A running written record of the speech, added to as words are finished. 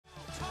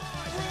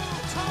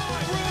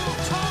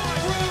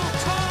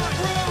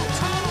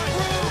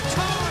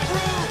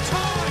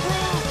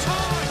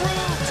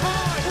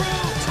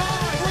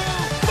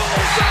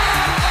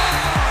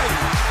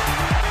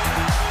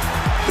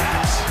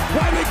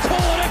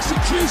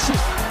Nation.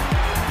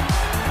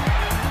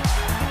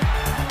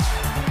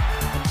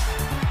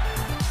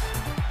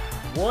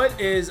 What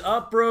is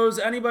up, bros?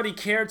 Anybody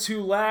care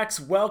to lax?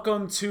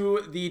 Welcome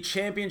to the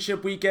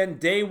championship weekend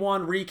day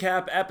one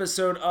recap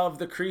episode of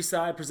The Crease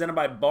Eye, presented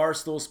by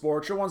Barstool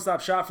Sports, your one-stop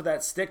shop for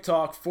that stick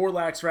talk for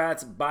Lax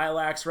Rats by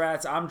Lax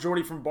Rats. I'm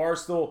Jordy from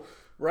Barstool.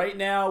 Right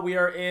now, we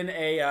are in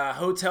a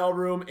hotel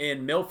room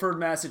in Milford,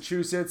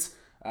 Massachusetts.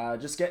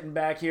 Just getting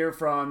back here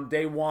from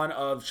day one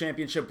of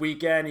championship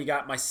weekend. You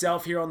got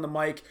myself here on the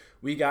mic.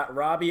 We got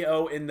Robbie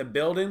O in the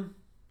building.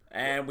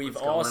 And we've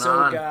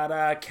also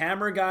got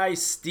camera guy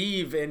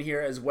Steve in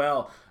here as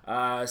well.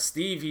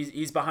 Steve,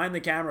 he's behind the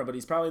camera, but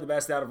he's probably the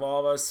best out of all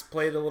of us.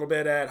 Played a little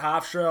bit at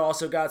Hofstra.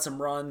 Also got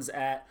some runs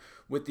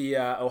with the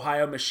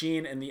Ohio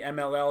Machine and the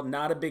MLL.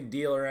 Not a big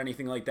deal or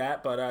anything like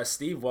that. But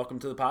Steve, welcome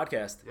to the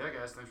podcast. Yeah,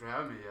 guys, thanks for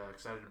having me.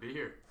 Excited to be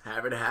here.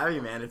 Happy to have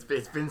you, man.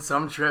 It's been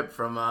some trip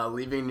from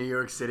leaving New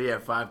York City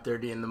at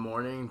 5:30 in the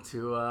morning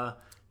to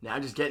now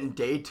just getting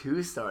day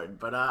two started.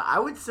 But I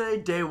would say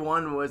day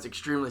one was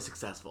extremely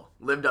successful.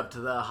 Lived up to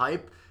the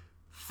hype,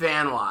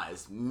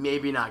 fan-wise,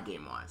 maybe not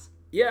game-wise.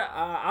 Yeah,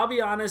 I'll be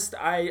honest.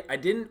 I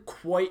didn't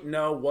quite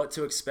know what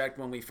to expect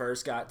when we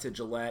first got to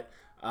Gillette.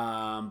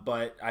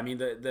 But I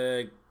mean,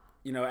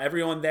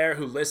 everyone there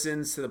who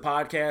listens to the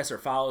podcast or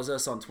follows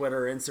us on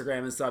Twitter or Instagram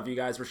and stuff, you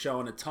guys were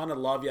showing a ton of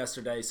love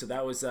yesterday. So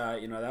that was,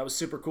 that was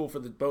super cool for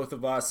the both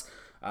of us.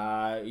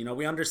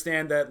 We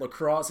understand that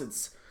lacrosse,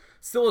 it's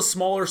still a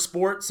smaller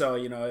sport, so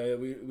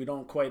we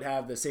don't quite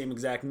have the same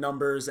exact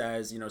numbers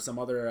as some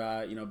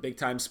other big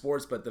time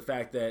sports. But the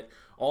fact that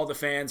all the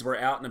fans were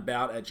out and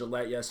about at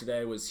Gillette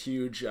yesterday was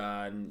huge,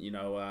 and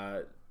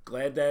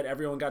glad that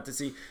everyone got to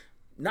see.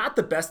 Not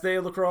the best day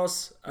of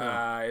lacrosse.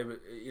 Yeah.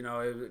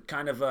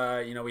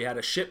 We had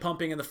a shit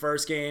pumping in the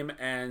first game,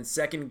 and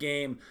second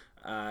game.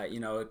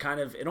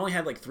 It only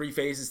had like three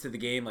phases to the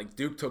game. Like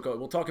Duke took off.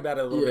 We'll talk about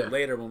it a little bit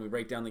later when we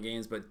break down the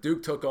games, but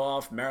Duke took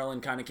off.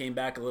 Maryland kind of came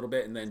back a little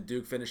bit, and then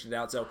Duke finished it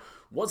out. So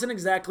wasn't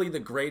exactly the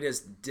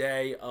greatest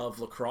day of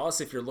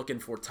lacrosse if you're looking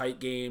for tight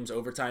games,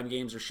 overtime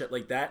games, or shit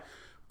like that.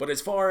 But as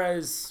far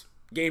as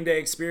game day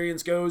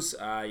experience goes,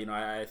 I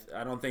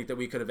don't think that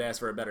we could have asked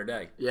for a better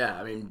day. Yeah,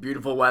 I mean,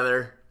 beautiful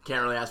weather.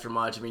 Can't really ask for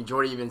much. I mean,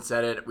 Jordy even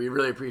said it. We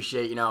really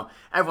appreciate,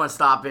 everyone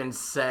stopping,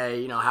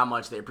 say, how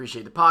much they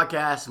appreciate the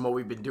podcast and what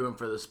we've been doing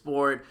for the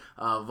sport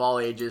of all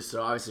ages.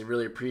 So obviously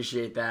really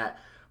appreciate that.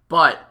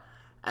 But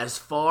as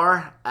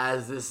far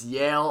as this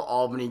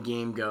Yale-Albany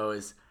game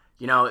goes,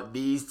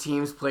 these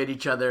teams played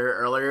each other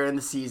earlier in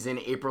the season,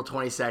 April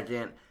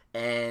 22nd,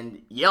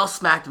 and Yale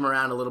smacked them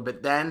around a little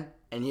bit then,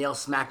 and Yale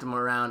smacked them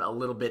around a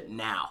little bit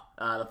now.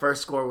 The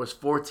first score was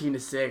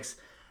 14-6.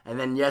 And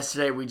then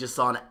yesterday we just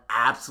saw an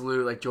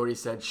absolute, like Jordy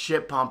said,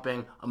 shit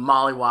pumping, a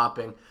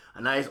mollywhopping,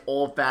 a nice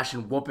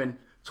old-fashioned whooping,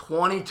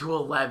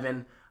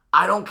 20-11.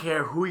 I don't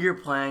care who you're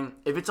playing.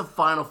 If it's a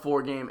Final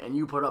Four game and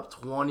you put up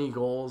 20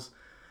 goals,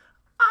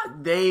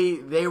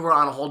 they were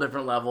on a whole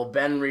different level.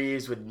 Ben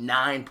Reeves with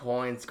 9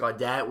 points.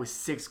 Gaudet with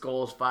 6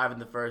 goals, 5 in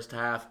the first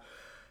half.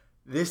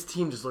 This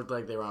team just looked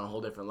like they were on a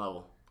whole different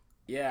level.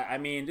 Yeah, I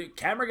mean,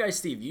 camera guy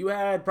Steve, you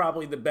had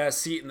probably the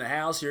best seat in the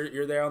house.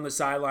 You're there on the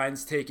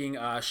sidelines taking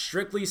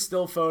strictly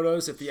still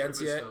photos. If the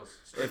NCAA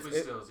Strictly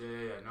stills,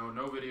 yeah.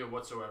 No video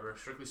whatsoever.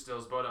 Strictly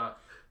stills, but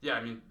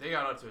I mean, they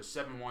got up to a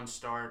 7-1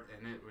 start,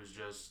 and it was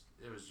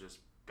just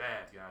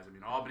bad, guys. I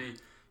mean, Albany,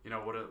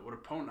 what a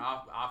potent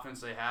offense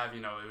they have.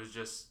 It was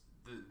just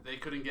they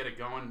couldn't get it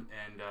going,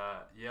 and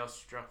Yale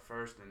struck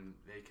first, and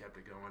they kept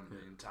it going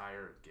the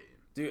entire game.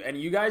 Dude, and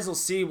you guys will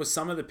see with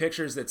some of the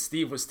pictures that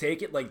Steve was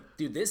taking,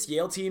 this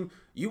Yale team,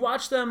 you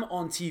watch them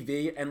on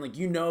TV and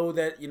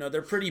that,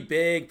 they're pretty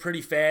big,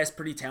 pretty fast,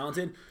 pretty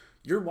talented.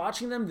 You're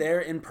watching them there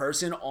in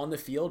person on the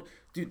field.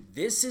 Dude,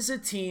 this is a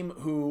team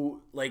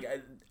who,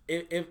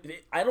 if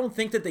I don't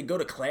think that they go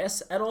to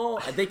class at all.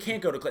 They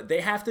can't go to class.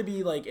 They have to be,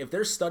 if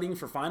they're studying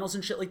for finals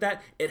and shit like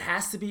that, it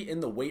has to be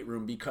in the weight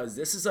room because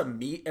this is a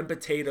meat and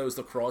potatoes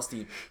lacrosse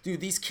team. Dude,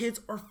 these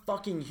kids are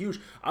fucking huge.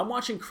 I'm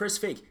watching Chris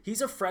Fake.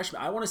 He's a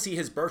freshman. I want to see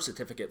his birth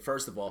certificate,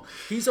 first of all.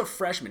 He's a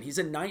freshman. He's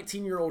a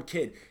 19-year-old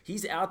kid.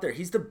 He's out there.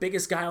 He's the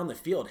biggest guy on the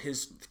field.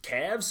 His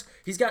calves,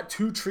 he's got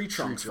 2 tree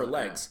trunks for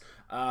legs.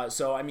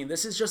 So, I mean,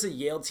 this is just a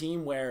Yale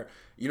team where,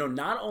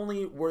 not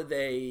only were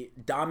they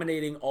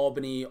dominating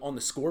Albany on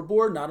the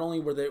scoreboard, not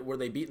only were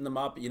they beating them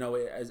up,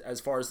 as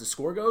far as the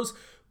score goes,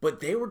 but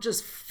they were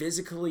just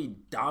physically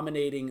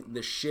dominating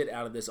the shit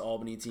out of this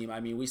Albany team. I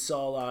mean, we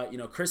saw,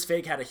 Chris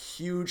Fake had a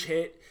huge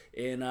hit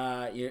in,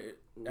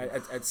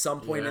 at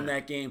some point in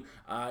that game.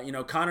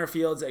 Connor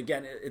Fields,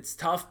 again, it's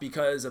tough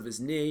because of his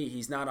knee.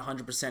 He's not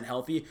 100%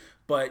 healthy,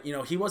 but,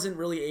 he wasn't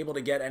really able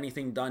to get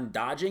anything done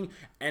dodging.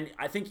 And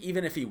I think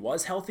even if he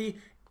was healthy,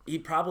 he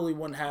probably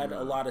wouldn't have had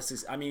a lot of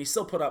success. I mean, he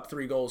still put up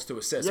 3 goals to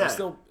assist. Yeah. He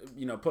still,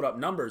 put up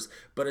numbers.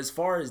 But as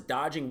far as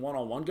dodging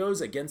one-on-one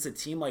goes against a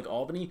team like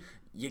Albany,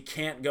 you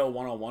can't go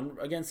one-on-one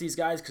against these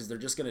guys because they're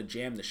just going to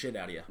jam the shit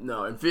out of you.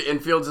 No, and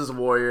Fields is a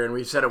warrior, and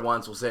we've said it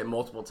once, we'll say it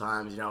multiple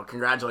times.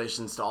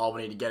 Congratulations to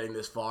Albany to getting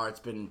this far. It's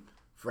been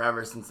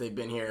forever since they've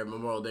been here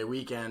Memorial Day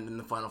weekend in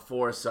the Final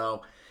Four.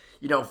 So,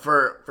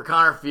 for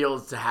Connor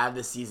Fields to have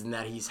the season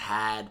that he's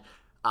had,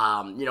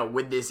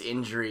 with this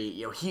injury,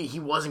 he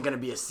wasn't going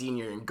to be a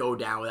senior and go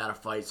down without a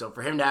fight. So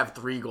for him to have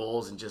 3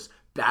 goals and just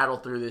battle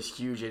through this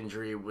huge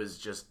injury was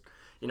just,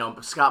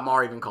 Scott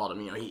Marr even called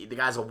him, the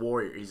guy's a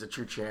warrior. He's a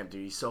true champ,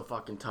 dude. He's so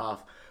fucking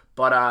tough.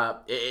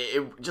 But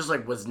it just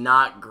was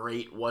not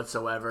great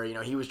whatsoever.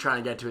 He was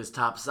trying to get to his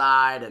top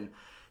side, and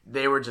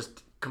they were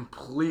just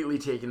completely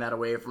taking that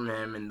away from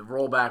him, and the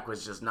rollback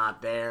was just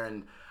not there.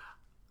 And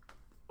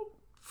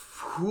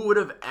who would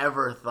have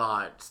ever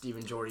thought,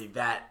 Stephen Jordy,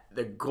 that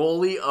the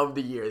goalie of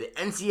the year, the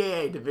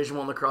NCAA Division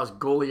I lacrosse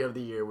goalie of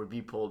the year, would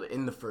be pulled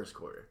in the first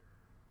quarter?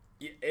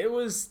 It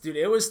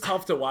was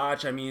tough to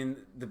watch. I mean,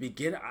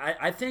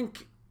 I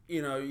think,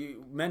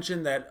 you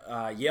mentioned that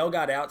Yale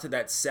got out to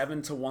that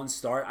 7-1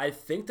 start. I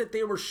think that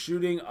they were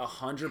shooting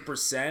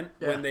 100%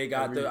 when they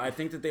got I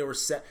think that they were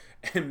set.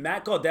 And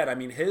Matt Gaudette, I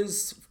mean,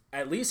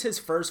 at least his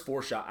first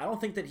 4 shot, I don't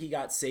think that he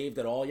got saved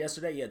at all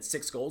yesterday. He had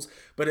 6 goals,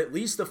 but at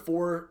least the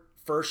 4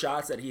 first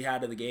shots that he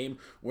had in the game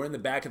were in the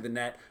back of the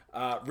net.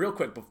 Real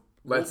quick,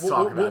 let's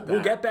talk about that.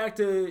 We'll get back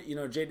to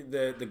JD,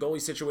 the goalie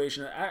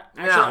situation.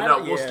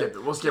 We'll skip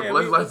it. We'll skip it.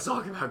 Let's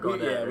talk about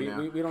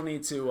Gaudette. We don't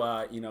need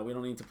to we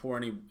don't need to pour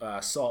any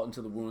salt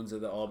into the wounds of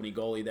the Albany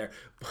goalie there.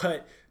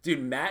 But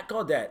dude, Matt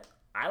Gaudette,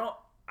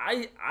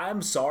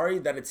 I'm sorry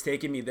that it's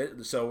taken me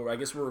this. So I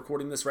guess we're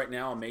recording this right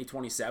now on May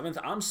 27th.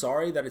 I'm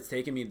sorry that it's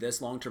taken me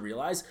this long to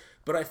realize,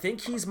 but I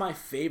think he's my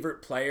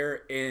favorite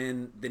player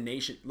in the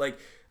nation.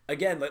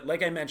 Again,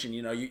 like I mentioned,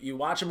 you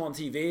watch him on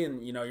TV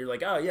and, you're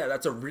like, oh, yeah,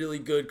 that's a really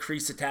good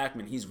crease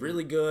attackman. He's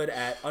really good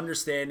at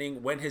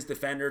understanding when his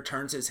defender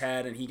turns his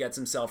head and he gets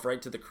himself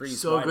right to the crease.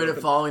 So good at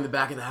following the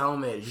back of the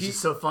helmet. He's just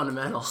so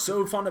fundamental.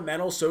 So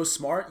fundamental, so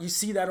smart. You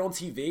see that on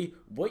TV.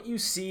 What you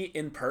see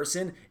in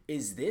person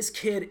is this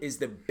kid is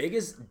the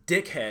biggest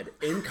dickhead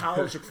in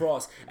college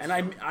lacrosse. And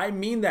I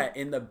mean that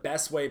in the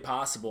best way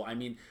possible. I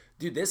mean,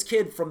 dude, this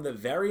kid from the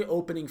very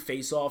opening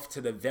face-off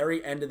to the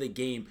very end of the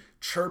game,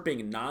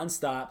 chirping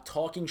nonstop,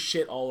 talking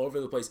shit all over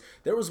the place.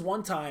 There was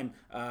one time,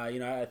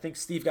 I think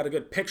Steve got a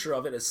good picture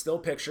of it, a still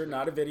picture,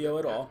 not a video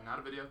at all. Not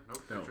a video,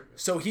 nope, picture.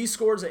 So he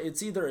scores,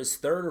 it's either his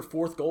 3rd or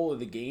 4th goal of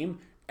the game,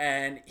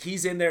 and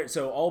he's in there.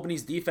 So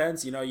Albany's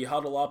defense, you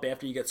huddle up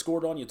after you get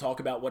scored on, you talk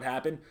about what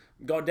happened.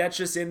 Gaudette's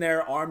just in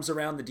there, arms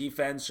around the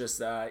defense,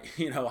 just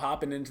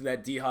hopping into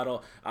that D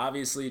huddle,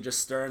 obviously just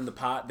stirring the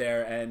pot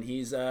there, and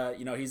he's a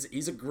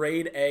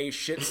grade A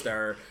shit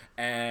stirrer,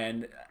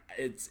 and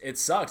it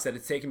sucks that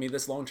it's taken me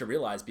this long to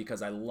realize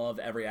because I love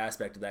every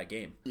aspect of that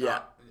game.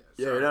 Yeah.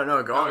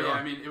 No, go on.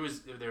 I mean, there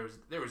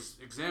was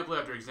example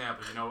after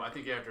example. I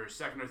think after a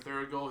 2nd or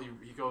 3rd goal,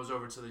 he goes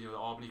over to the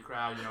Albany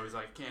crowd. He's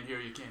like, can't hear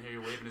you,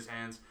 waving his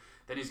hands.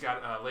 Then he's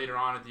got later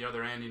on at the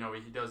other end.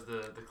 He does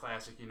the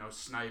classic,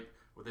 snipe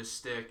with his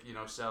stick,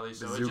 Selly.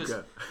 So bazooka. It's just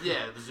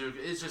the bazooka.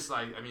 It's just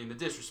the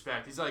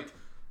disrespect. He's like,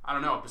 I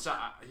don't know.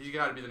 He's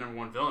got to be the number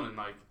 1 villain in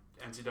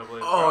NCAA.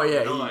 Oh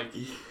yeah,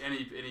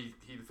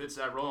 he fits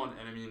that role, and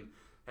I mean,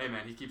 hey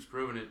man, he keeps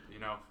proving it.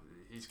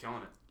 He's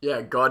killing it.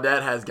 Yeah,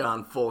 Gaudette has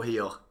gone full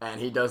heel, and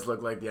he does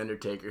look like the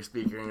Undertaker,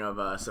 speaking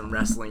of some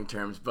wrestling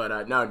terms.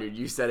 But no, dude,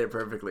 you said it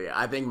perfectly.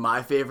 I think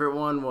my favorite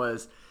one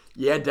was,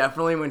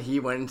 definitely when he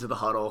went into the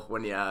huddle,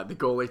 when the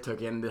goalie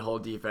took in the whole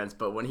defense,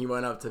 but when he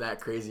went up to that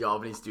crazy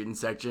Albany student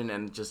section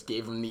and just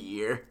gave him the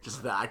ear,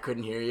 just that I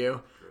couldn't hear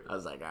you, I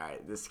was like, all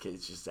right, this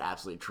kid's just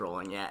absolutely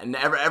trolling. Yeah, and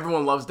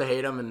everyone loves to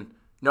hate him, and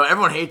no,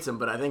 everyone hates him,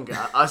 but I think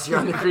us here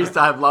on the Crease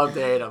Dive love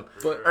to hate him.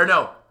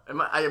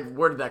 I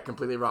worded that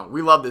completely wrong.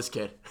 We love this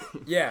kid.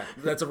 Yeah,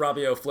 that's a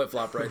Robbio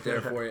flip-flop right there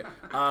for you.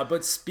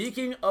 But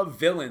speaking of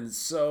villains,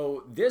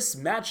 so this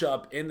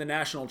matchup in the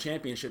national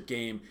championship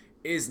game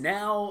is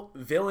now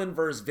villain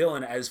versus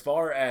villain as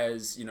far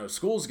as,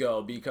 schools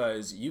go,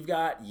 because you've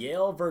got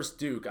Yale versus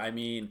Duke. I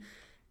mean,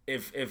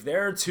 if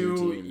there are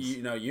two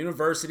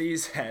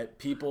universities that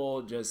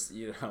people just,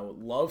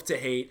 love to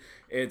hate,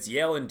 it's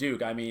Yale and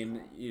Duke. I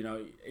mean,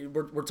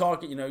 we're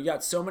talking, you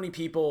got so many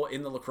people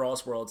in the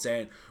lacrosse world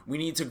saying we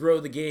need to grow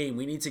the game.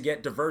 We need to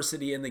get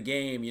diversity in the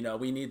game.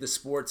 We need the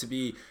sport to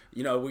be,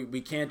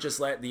 we can't just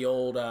let the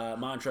old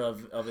mantra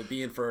of it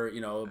being for,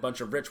 a bunch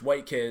of rich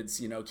white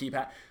kids, keep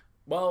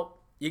well,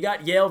 you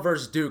got Yale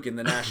versus Duke in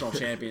the national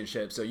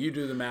championship, so you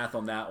do the math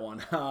on that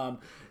one.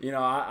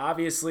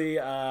 Obviously,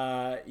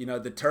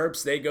 the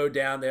Terps, they go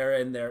down there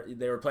and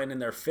they were playing in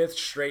their 5th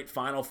straight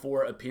Final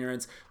Four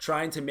appearance,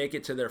 trying to make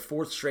it to their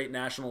 4th straight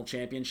national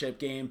championship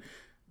game,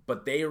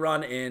 but they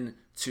run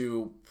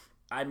into,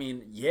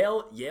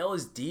 Yale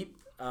is deep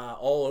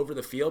all over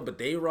the field, but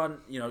they run,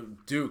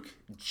 Duke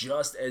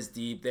just as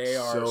deep. They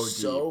are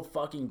so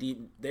fucking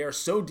deep. They are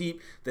so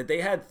deep that they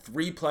had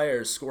 3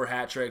 players score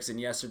hat tricks in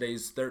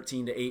yesterday's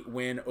 13-8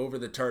 win over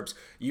the Terps.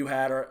 You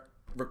had our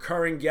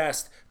recurring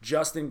guest,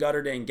 Justin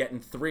Gutterding, getting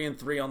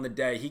 3-3 on the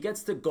day. He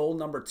gets to goal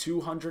number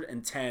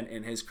 210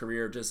 in his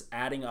career, just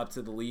adding up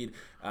to the lead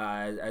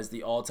as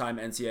the all-time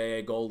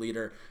NCAA goal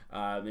leader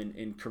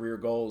in career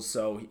goals.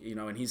 So,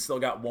 and he's still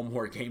got one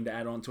more game to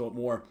add on to it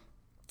more.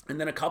 And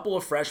then a couple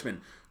of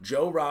freshmen,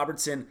 Joe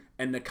Robertson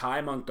and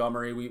Nakai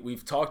Montgomery.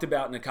 We've talked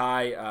about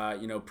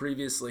Nakai,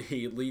 previously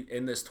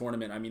in this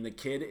tournament. I mean, the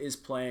kid is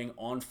playing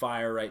on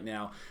fire right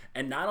now.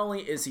 And not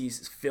only is he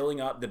filling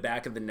up the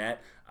back of the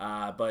net,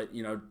 but,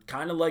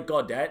 kind of like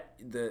Gaudette,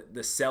 the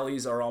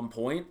cellies are on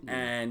point.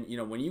 And,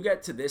 when you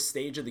get to this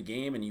stage of the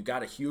game and you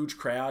got a huge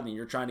crowd and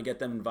you're trying to get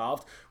them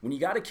involved, when you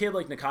got a kid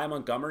like Nakai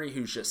Montgomery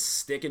who's just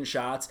sticking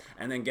shots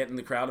and then getting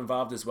the crowd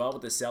involved as well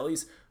with the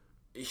cellies,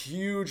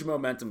 huge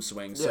momentum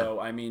swing. Yeah.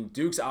 So, I mean,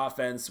 Duke's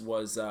offense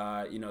was,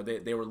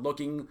 they were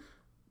looking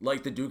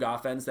like the Duke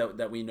offense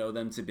that we know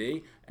them to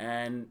be,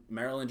 and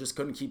Maryland just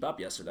couldn't keep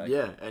up yesterday.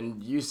 Yeah,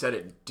 and you said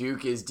it,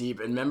 Duke is deep.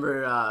 And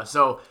remember,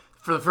 so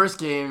for the first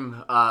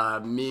game,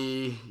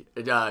 me,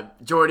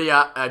 Jordy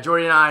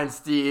and I and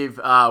Steve,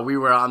 we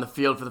were on the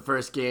field for the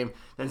first game.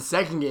 Then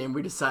second game,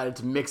 we decided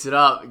to mix it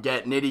up,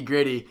 get nitty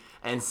gritty,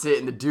 and sit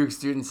in the Duke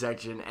student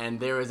section. And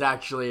there was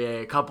actually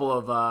a couple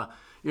of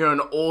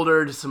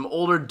some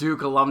older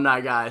Duke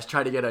alumni guys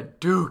try to get a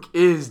Duke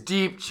is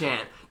deep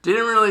chant.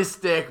 Didn't really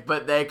stick,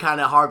 but they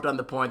kind of harped on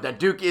the point that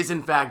Duke is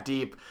in fact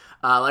deep.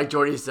 Like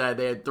Jordy said,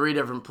 they had 3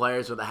 different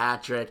players with a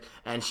hat trick.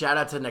 And shout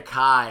out to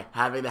Nakai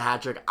having the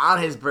hat trick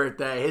on his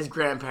birthday. His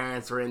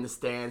grandparents were in the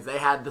stands. They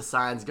had the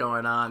signs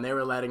going on. They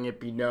were letting it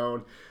be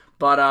known.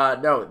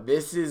 But no,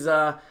 this is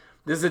a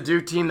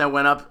Duke team that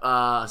went up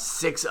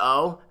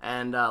 6-0,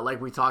 and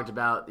like we talked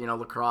about,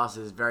 lacrosse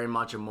is very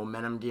much a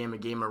momentum game, a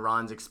game of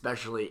runs,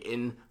 especially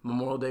in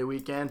Memorial Day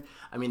weekend.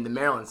 I mean, the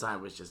Maryland side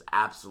was just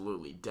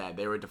absolutely dead.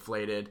 They were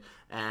deflated,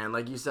 and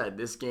like you said,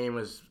 this game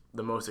was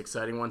the most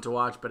exciting one to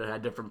watch, but it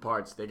had different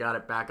parts. They got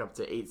it back up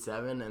to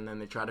 8-7, and then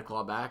they tried to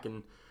claw back,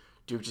 and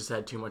Duke just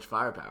had too much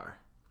firepower.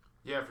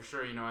 Yeah, for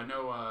sure. I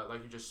know,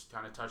 like you just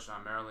kind of touched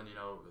on, Maryland,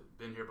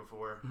 been here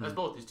before, as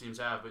both these teams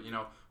have. But,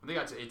 when they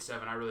got to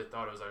 8-7, I really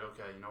thought it was like,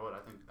 okay, you know what,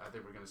 I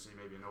think we're going to see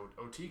maybe an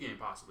OT game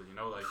possibly,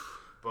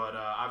 But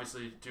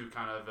obviously, Duke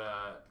kind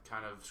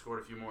of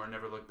scored a few more and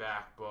never looked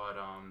back. But,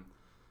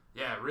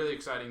 yeah, really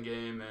exciting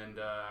game, and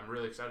I'm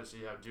really excited to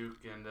see how Duke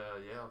and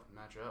Yale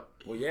match up.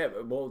 Well, yeah,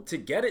 to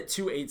get it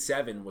to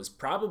 8-7 was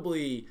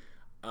probably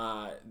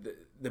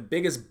the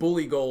biggest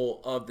bully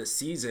goal of the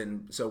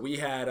season. So we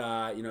had,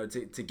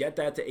 to get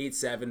that to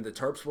 8-7, the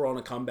Terps were on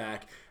a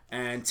comeback,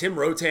 and Tim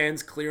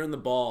Rotan's clearing the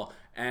ball,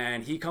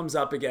 and he comes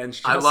up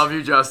against... I love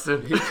you,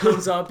 Justin. He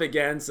comes up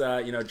against,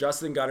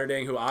 Justin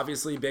Gutterding, who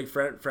obviously big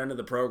friend of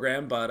the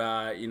program, but,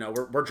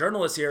 we're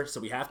journalists here,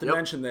 so we have to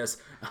mention this.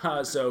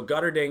 So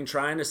Gutterding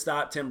trying to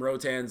stop Tim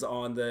Rotan's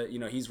on the,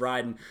 he's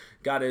riding,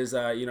 got his,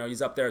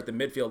 he's up there at the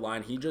midfield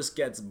line. He just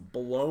gets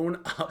blown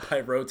up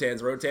by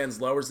Rotan's.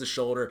 Rotan's lowers the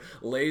shoulder,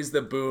 lays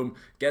the boom,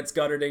 gets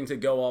Gutterding to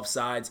go off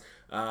sides.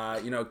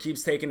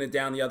 Keeps taking it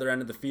down the other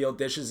end of the field,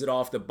 dishes it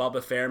off to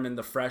Bubba Fairman,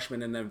 the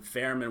freshman, and then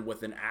Fairman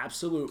with an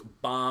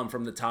absolute bomb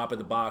from the top of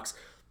the box.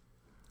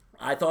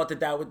 I thought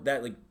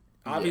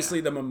obviously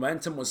the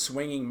momentum was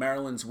swinging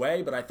Maryland's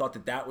way, but I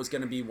thought that was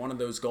going to be one of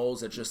those goals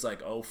that's just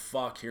like, oh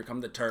fuck, here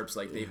come the Terps.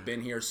 Like they've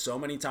been here so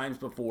many times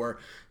before.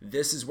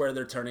 This is where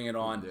they're turning it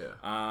on.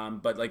 Yeah.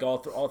 But like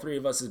all three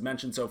of us has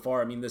mentioned so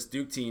far, I mean, this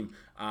Duke team,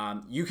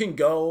 you can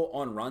go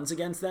on runs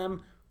against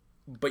them,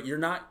 but you're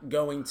not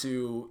going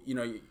to,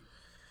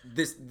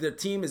 the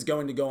team is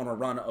going to go on a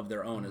run of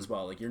their own as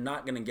well. Like you're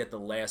not going to get the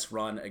last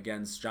run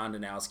against John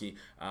Danowski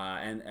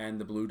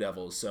and the Blue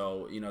Devils.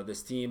 So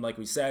this team, like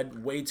we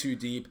said, way too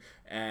deep.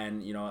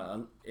 And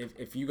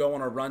if you go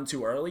on a run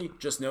too early,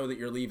 just know that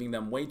you're leaving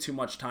them way too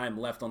much time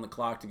left on the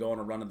clock to go on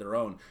a run of their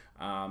own.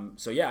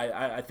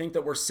 I think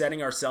that we're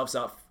setting ourselves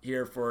up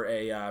here for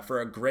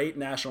a great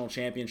national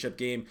championship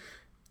game.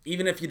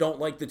 Even if you don't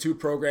like the two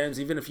programs,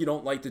 even if you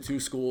don't like the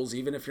two schools,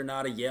 even if you're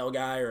not a Yale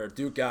guy or a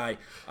Duke guy,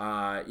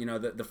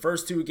 the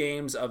first 2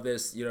 games of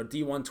this,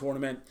 D1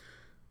 tournament,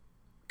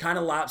 kind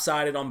of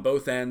lopsided on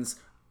both ends.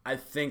 I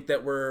think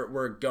that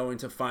we're going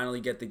to finally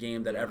get the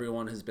game that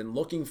everyone has been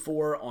looking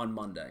for on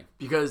Monday.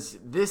 Because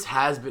this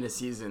has been a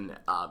season,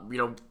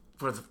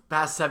 for the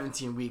past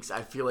 17 weeks,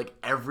 I feel like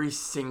every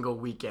single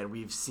weekend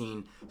we've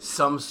seen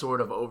some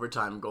sort of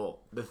overtime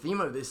goal. The theme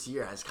of this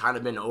year has kind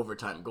of been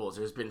overtime goals.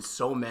 There's been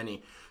so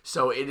many.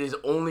 So it is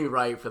only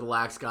right for the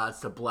Lax Gods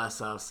to bless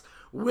us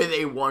with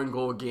a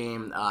 1-goal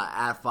game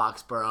at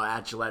Foxborough,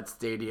 at Gillette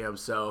Stadium.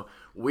 So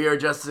we are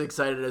just as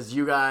excited as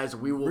you guys.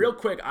 We will. Real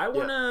quick, I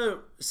want to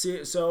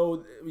see.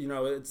 So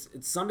it's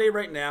Sunday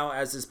right now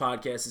as this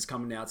podcast is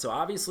coming out. So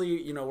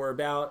obviously, we're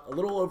about a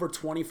little over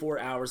 24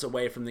 hours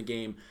away from the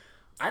game.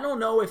 I don't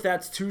know if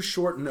that's too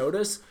short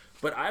notice,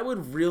 but I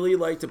would really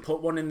like to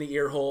put one in the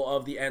ear hole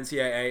of the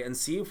NCAA and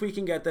see if we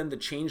can get them to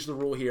change the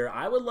rule here.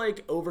 I would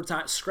like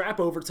overtime, scrap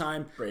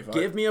overtime. Braveheart.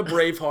 Give me a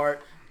Braveheart.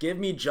 Give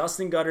me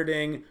Justin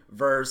Gutterding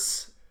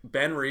versus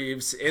Ben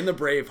Reeves in the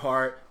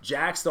Braveheart.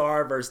 Jack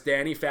Starr versus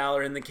Danny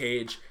Fowler in the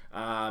cage.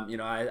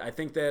 I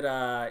think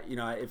that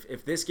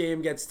if this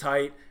game gets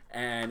tight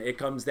and it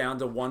comes down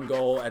to 1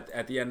 goal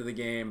at the end of the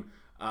game,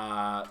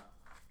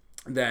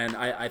 then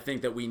I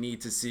think that we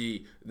need to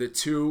see the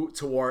two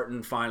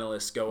Tewaaraton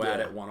finalists go at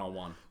it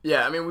one-on-one.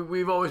 Yeah, I mean,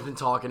 we've always been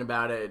talking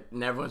about it,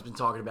 and everyone's been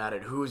talking about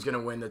it, who's going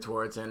to win the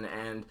Tewaaraton,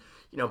 and,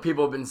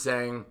 people have been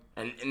saying,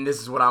 and this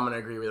is what I'm going to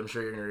agree with, I'm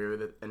sure you're going to agree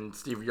with it, and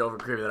Steve, you'll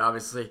agree with it,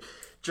 obviously,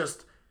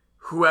 just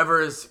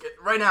whoever is,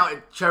 right now,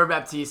 Trevor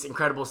Baptiste,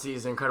 incredible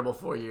season, incredible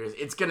 4 years,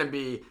 it's going to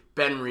be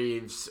Ben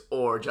Reeves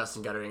or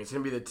Justin Guttering. It's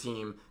going to be the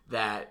team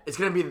it's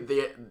going to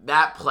be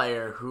that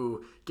player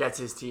who gets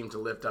his team to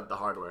lift up the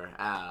hardware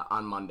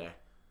on Monday.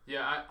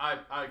 Yeah,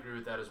 I agree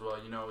with that as well.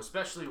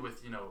 Especially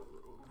with,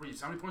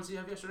 Reeves. How many points did he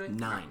have yesterday?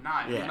 9.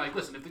 Yeah. And,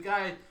 listen, if the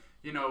guy,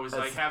 is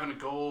like having a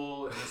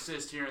goal, an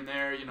assist here and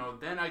there,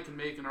 then I can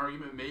make an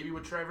argument maybe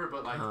with Trevor.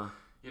 But,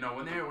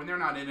 when they're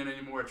not in it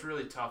anymore, it's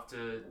really tough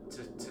to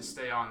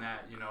stay on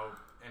that,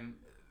 and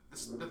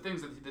the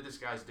things that this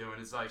guy's doing,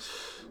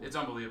 it's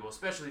unbelievable.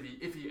 Especially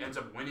if he ends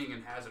up winning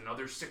and has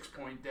another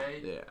 6-point day.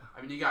 Yeah.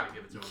 I mean, you got to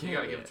give it to him. You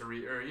got to give it to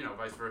Reeves, or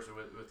vice versa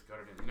with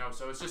Guttering.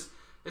 So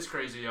it's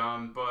crazy.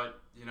 But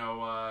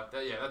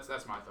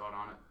that's my thought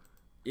on it.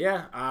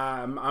 Yeah,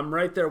 I'm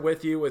right there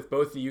with you, with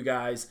both of you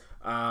guys.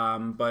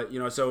 But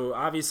so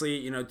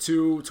obviously,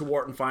 two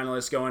Tewaaraton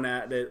finalists going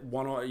at it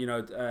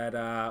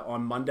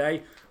on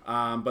Monday.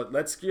 But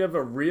let's give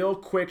a real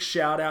quick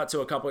shout out to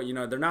a couple.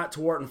 They're not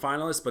Tewaaraton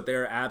finalists, but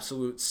they're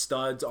absolute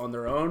studs on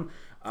their own.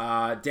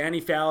 Danny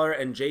Fowler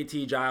and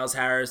JT Giles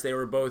Harris, they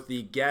were both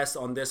the guests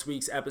on this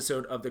week's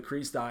episode of the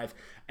Crease Dive,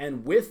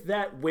 and with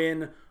that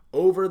win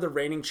over the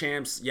reigning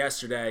champs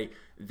yesterday,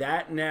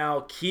 that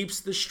now keeps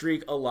the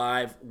streak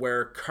alive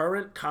where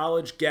current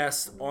college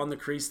guests on the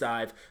Crease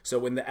Dive, so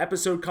when the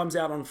episode comes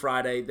out on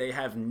Friday, they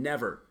have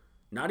never,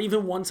 not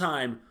even one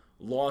time,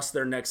 lost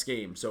their next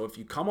game. So if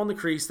you come on the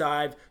Crease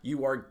Dive,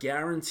 you are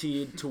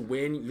guaranteed to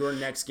win your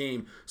next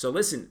game. So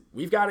listen,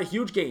 we've got a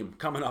huge game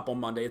coming up on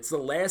Monday. It's the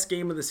last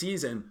game of the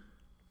season.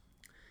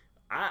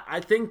 I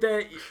think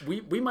that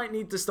we might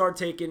need to start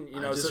taking,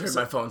 I just heard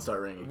my phone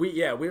start ringing.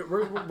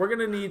 We're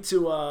gonna need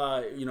to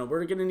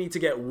we're gonna need to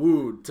get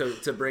wooed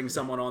to bring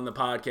someone on the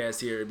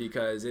podcast here,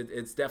 because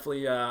it's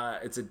definitely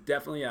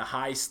definitely a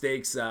high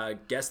stakes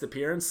guest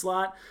appearance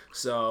slot.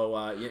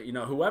 So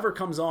whoever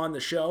comes on the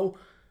show,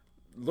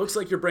 looks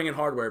like you're bringing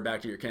hardware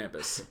back to your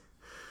campus.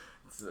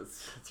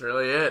 That's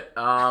really it.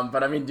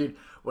 But I mean, dude,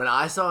 when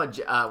I saw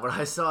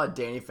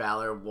Danny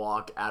Fowler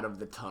walk out of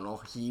the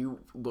tunnel, he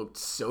looked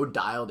so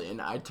dialed in.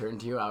 I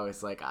turned to you, I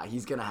was like,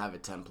 he's gonna have a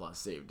 10+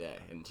 save day,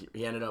 and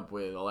he ended up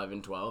with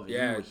 11, 12.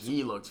 Yeah,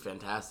 he looked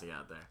fantastic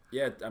out there.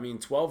 Yeah, I mean,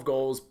 12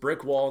 goals,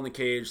 brick wall in the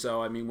cage.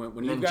 So I mean,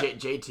 when you got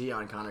JT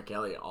on Connor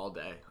Kelly all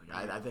day,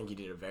 I think he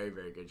did a very,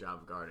 very good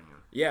job of guarding him.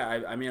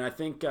 Yeah, I mean, I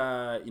think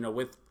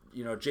with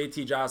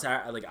JT Giles,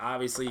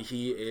 obviously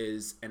he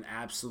is an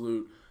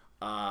absolute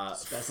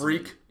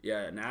freak.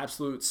 Yeah, an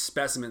absolute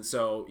specimen.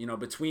 So,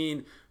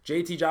 between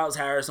JT Giles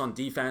Harris on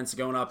defense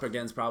going up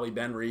against probably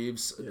Ben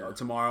Reeves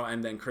tomorrow,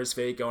 and then Chris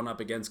Fate going up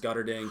against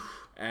Gutterding,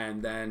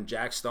 and then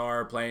Jack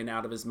Starr playing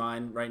out of his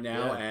mind right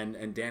now,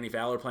 and Danny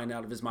Fowler playing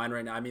out of his mind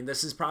right now. I mean,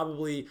 this is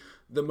probably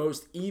the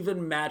most even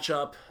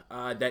matchup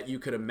that you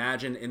could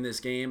imagine in this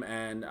game,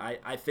 and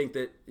I think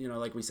that,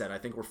 like we said, I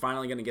think we're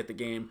finally going to get the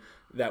game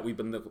that we've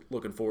been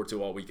looking forward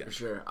to all weekend. For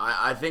sure.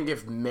 I think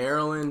if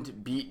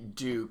Maryland beat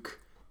Duke,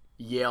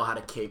 Yale had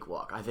a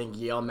cakewalk. I think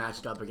Yale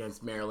matched up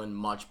against Maryland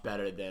much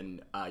better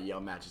than Yale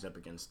matches up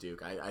against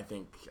Duke. I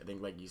think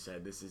like you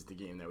said, this is the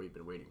game that we've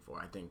been waiting for.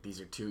 I think these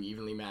are two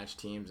evenly matched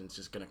teams, and it's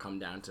just going to come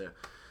down to,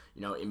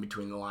 in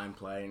between the line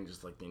play and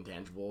just like the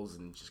intangibles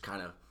and just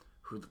kind of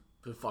who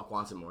the fuck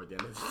wants it more at the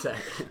end of the day.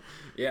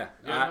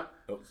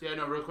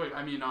 Real quick.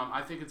 I mean,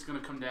 I think it's going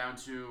to come down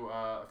to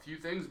a few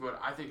things, but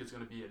I think it's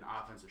going to be an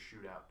offensive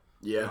shootout.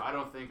 Yeah. I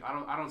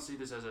don't see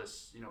this as a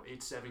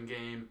 8-7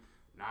 game.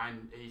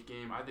 9-8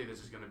 game. I think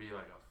this is going to be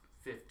like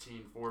a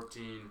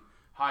 15-14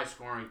 high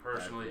scoring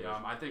personally.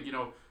 I think,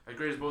 as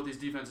great as both these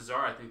defenses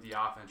are, I think the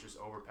offense just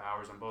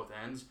overpowers on both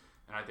ends,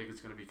 and I think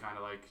it's going to be kind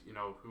of like,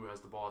 who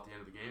has the ball at the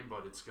end of the game,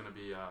 but it's going to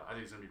be, I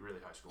think it's going to be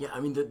really high scoring. Yeah, I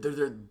mean,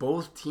 they're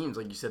both teams,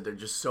 like you said, they're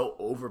just so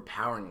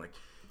overpowering. Like,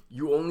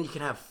 you only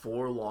can have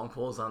 4 long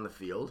poles on the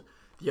field.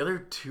 The other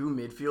 2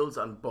 midfields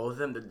on both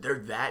of them, they're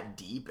that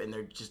deep, and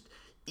they're just...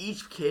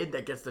 Each kid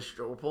that gets the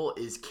short pole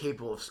is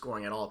capable of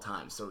scoring at all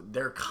times. So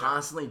they're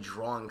constantly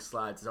drawing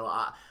slides. So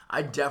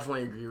I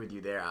definitely agree with you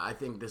there. I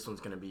think this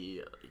one's going to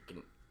be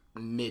a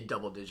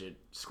mid-double-digit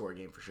score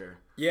game for sure.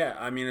 Yeah,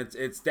 I mean,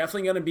 it's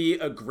definitely going to be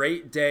a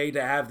great day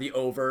to have the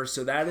over.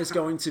 So that is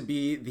going to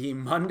be the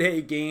Monday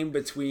game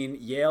between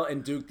Yale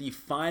and Duke, the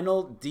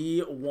final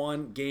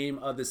D1 game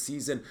of the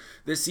season.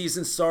 This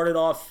season started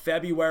off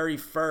February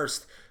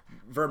 1st.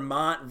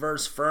 Vermont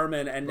versus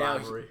Furman, and now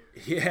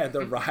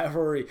the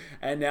rivalry,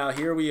 and now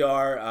here we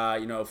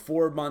are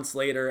 4 months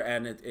later,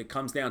 and it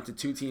comes down to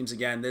 2 teams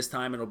again. This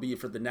time it'll be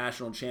for the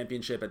national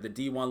championship at the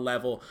D1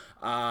 level.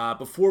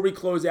 Before we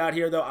close out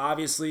here, though,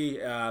 obviously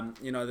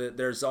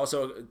there's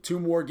also 2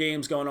 more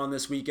games going on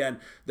this weekend.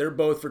 They're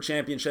both for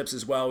championships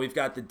as well. We've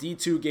got the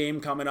D2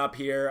 game coming up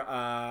here,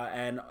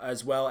 and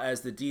as well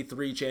as the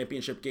D3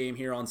 championship game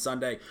here on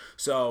Sunday.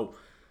 So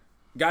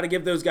got to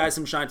give those guys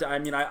some shine.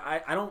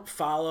 I don't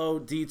follow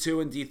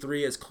D2 and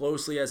D3 as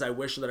closely as I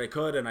wish that I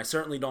could, and I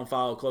certainly don't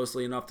follow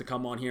closely enough to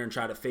come on here and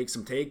try to fake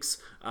some takes.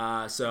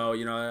 I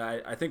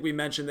think we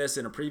mentioned this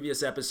in a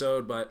previous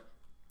episode, but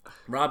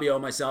Robbie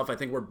and myself, I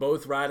think we're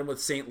both riding with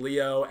St.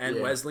 Leo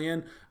and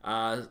Wesleyan.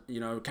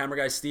 Camera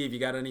guy Steve, you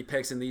got any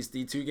picks in these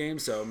D2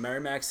 games? So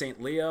Merrimack, St.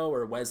 Leo,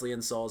 or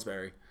Wesleyan,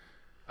 Salisbury?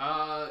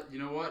 You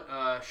know what?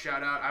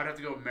 Shout out. I'd have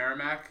to go with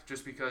Merrimack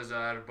just because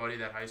I had a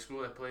buddy at high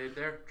school that played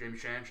there, James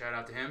Chan. Shout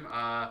out to him.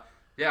 I'm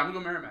gonna go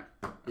Merrimack.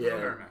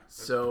 Merrimack.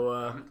 So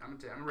I'm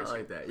a risk. I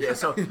like that. Yeah.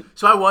 So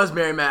I was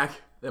Merrimack.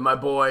 Then my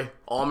boy,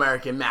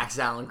 All-American Max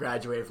Allen,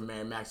 graduated from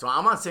Merrimack. So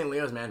I'm on St.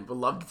 Leo's, man. Would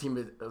love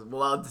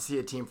to see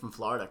a team from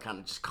Florida kind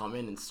of just come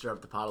in and stir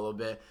up the pot a little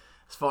bit.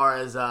 As far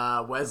as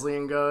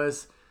Wesleyan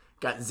goes,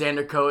 got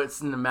Xander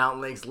Coates and the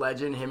Mountain Lakes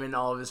legend. Him and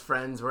all of his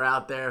friends were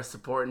out there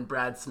supporting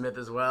Brad Smith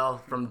as well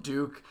from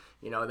Duke.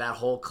 That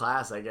whole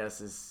class, I guess,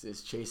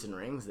 is chasing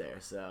rings there.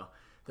 So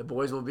the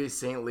boys will be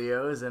St.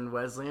 Leo's and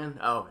Wesleyan.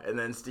 Oh, and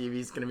then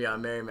Stevie's going to be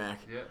on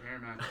Merrimack. Yeah,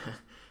 Merrimack.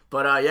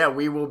 But,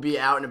 we will be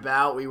out and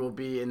about. We will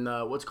be in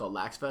the, what's called,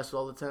 Lax Fest with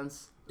all the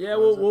tents. Yeah,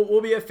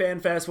 we'll be at Fan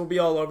Fest. We'll be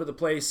all over the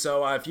place.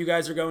 So if you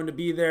guys are going to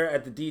be there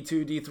at the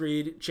D2,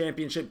 D3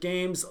 championship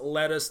games,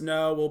 let us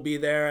know. We'll be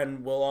there,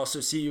 and we'll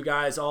also see you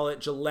guys all at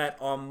Gillette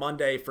on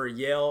Monday for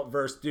Yale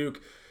versus Duke.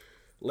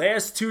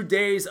 Last 2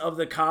 days of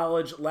the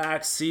college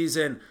lax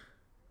season.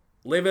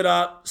 Live it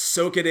up,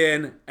 soak it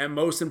in, and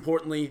most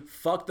importantly,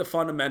 fuck the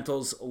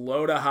fundamentals.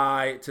 Low to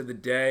high to the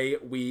day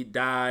we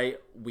die.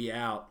 We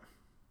out.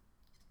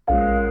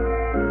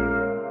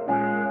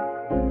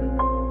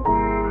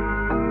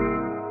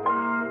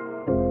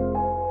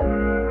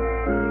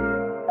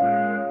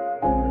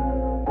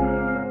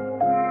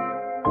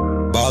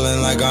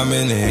 Ballin' like I'm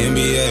in the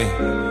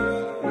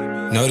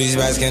NBA. Know these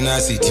bats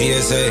cannot see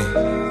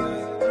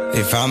TSA.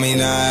 They found me,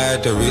 now I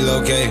had to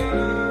relocate.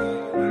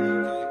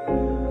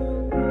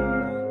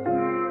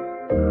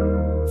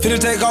 Finna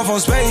take off on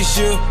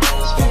spaceship.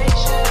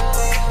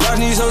 Watch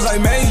these hoes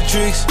like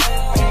Matrix.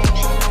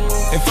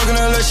 Ain't fucking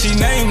unless she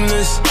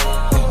nameless.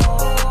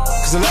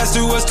 Cause the last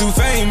two was too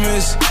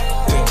famous.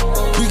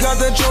 We got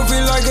that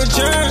trophy like a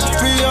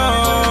champion.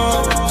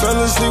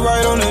 Fell asleep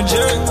right on the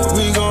jet,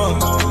 we gone.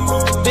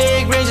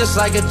 Big range just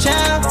like a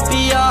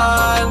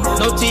champion.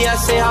 No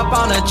TSA, hop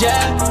on a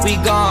jet, we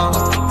gone.